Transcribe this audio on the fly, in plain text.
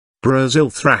Brazil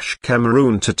thrashed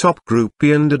Cameroon to top Group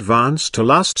B and advance to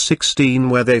last 16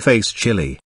 where they face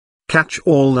Chile. Catch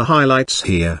all the highlights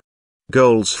here.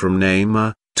 Goals from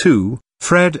Neymar, 2,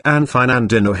 Fred and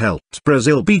Fernandinho helped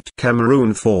Brazil beat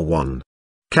Cameroon 4-1.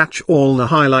 Catch all the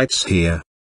highlights here.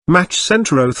 Match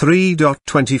Centro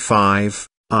 3.25,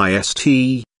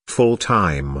 IST, full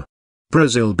time.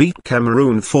 Brazil beat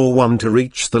Cameroon 4-1 to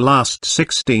reach the last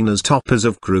 16 as toppers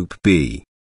of Group B.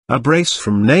 A brace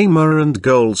from Neymar and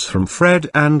goals from Fred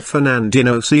and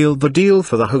Fernandinho sealed the deal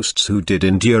for the hosts, who did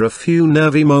endure a few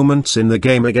nervy moments in the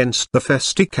game against the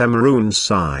festy Cameroon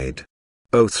side.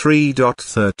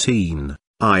 03.13,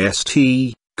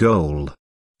 IST, goal.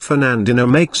 Fernandinho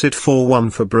makes it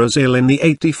 4-1 for Brazil in the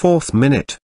 84th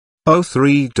minute.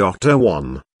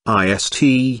 03.01,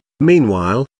 IST,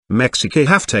 meanwhile, Mexico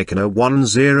have taken a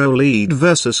 1-0 lead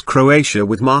versus Croatia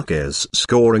with Marquez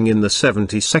scoring in the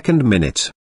 72nd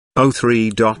minute.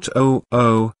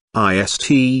 03.00,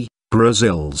 IST,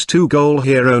 Brazil's two-goal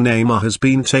hero Neymar has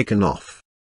been taken off.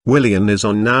 Willian is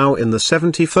on now in the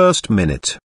 71st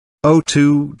minute.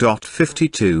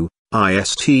 02.52,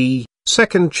 IST,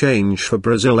 second change for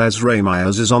Brazil as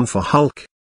Ramirez is on for Hulk.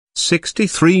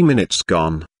 63 minutes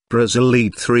gone, Brazil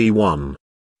lead 3-1.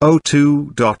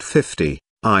 02.50,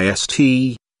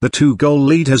 IST, the two-goal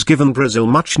lead has given Brazil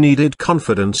much-needed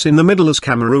confidence in the middle as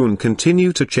Cameroon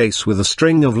continue to chase with a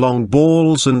string of long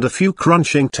balls and a few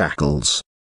crunching tackles.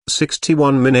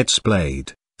 61 minutes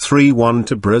played, 3-1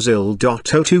 to Brazil.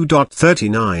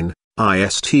 02.39,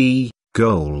 IST,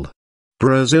 goal.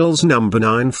 Brazil's number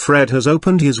 9 Fred has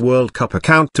opened his World Cup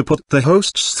account to put the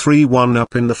hosts 3-1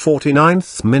 up in the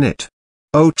 49th minute.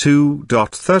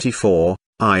 02.34,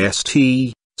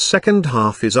 IST, second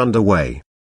half is underway.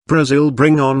 Brazil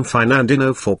bring on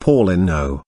Fernandinho for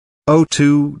Paulinho.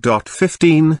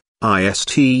 02.15,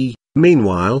 IST,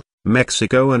 meanwhile,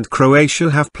 Mexico and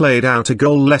Croatia have played out a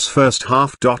goal-less first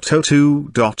half.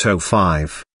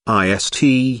 02.05,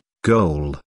 IST,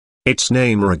 goal. It's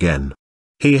Neymar again.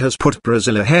 He has put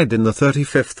Brazil ahead in the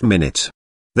 35th minute.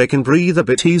 They can breathe a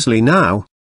bit easily now.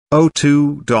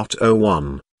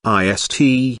 02.01,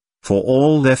 IST, for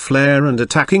all their flair and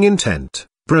attacking intent,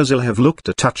 Brazil have looked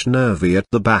a touch nervy at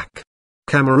the back.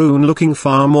 Cameroon looking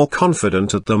far more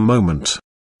confident at the moment.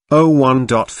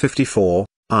 01.54,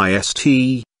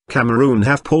 IST, Cameroon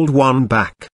have pulled one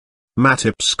back.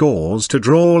 Matip scores to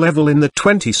draw level in the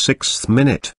 26th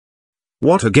minute.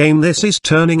 What a game this is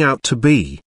turning out to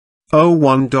be.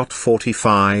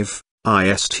 01.45,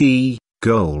 IST,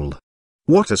 goal.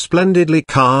 What a splendidly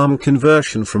calm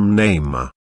conversion from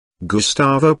Neymar.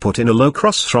 Gustavo put in a low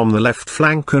cross from the left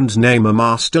flank and Neymar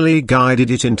masterly guided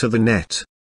it into the net.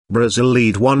 Brazil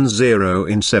lead 1-0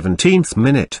 in 17th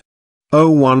minute.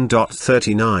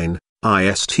 01.39,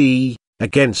 IST,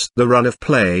 against the run of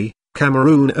play,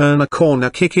 Cameroon earn a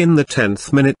corner kick in the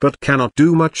 10th minute but cannot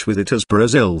do much with it as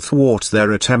Brazil thwart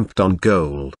their attempt on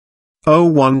goal.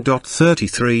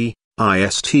 01.33,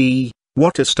 IST,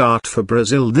 what a start for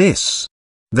Brazil this.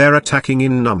 They're attacking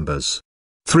in numbers.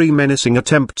 3 menacing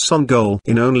attempts on goal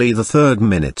in only the 3rd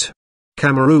minute.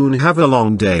 Cameroon have a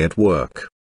long day at work.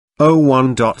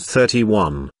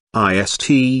 01.31,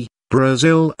 IST,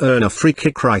 Brazil earn a free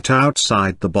kick right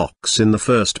outside the box in the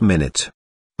 1st minute.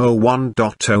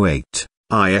 01.08,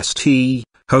 IST,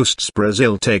 hosts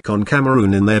Brazil take on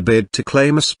Cameroon in their bid to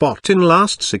claim a spot in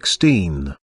last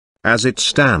 16. As it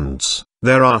stands,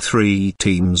 there are 3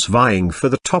 teams vying for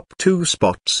the top 2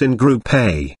 spots in Group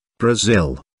A,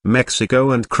 Brazil,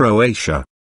 Mexico and Croatia.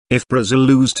 If Brazil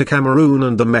lose to Cameroon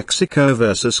and the Mexico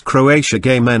vs Croatia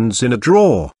game ends in a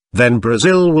draw, then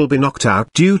Brazil will be knocked out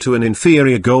due to an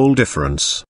inferior goal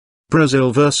difference.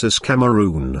 Brazil vs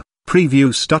Cameroon,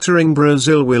 preview stuttering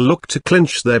Brazil will look to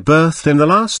clinch their berth in the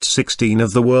last 16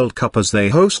 of the World Cup as they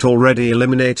host already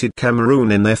eliminated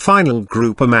Cameroon in their final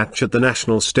group A match at the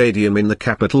National Stadium in the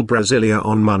capital Brasilia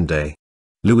on Monday.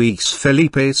 Luis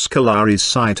Felipe Scolari's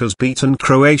side has beaten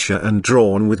Croatia and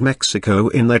drawn with Mexico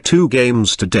in their 2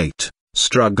 games to date,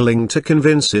 struggling to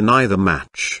convince in either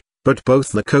match, but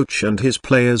both the coach and his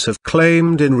players have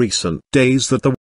claimed in recent days that the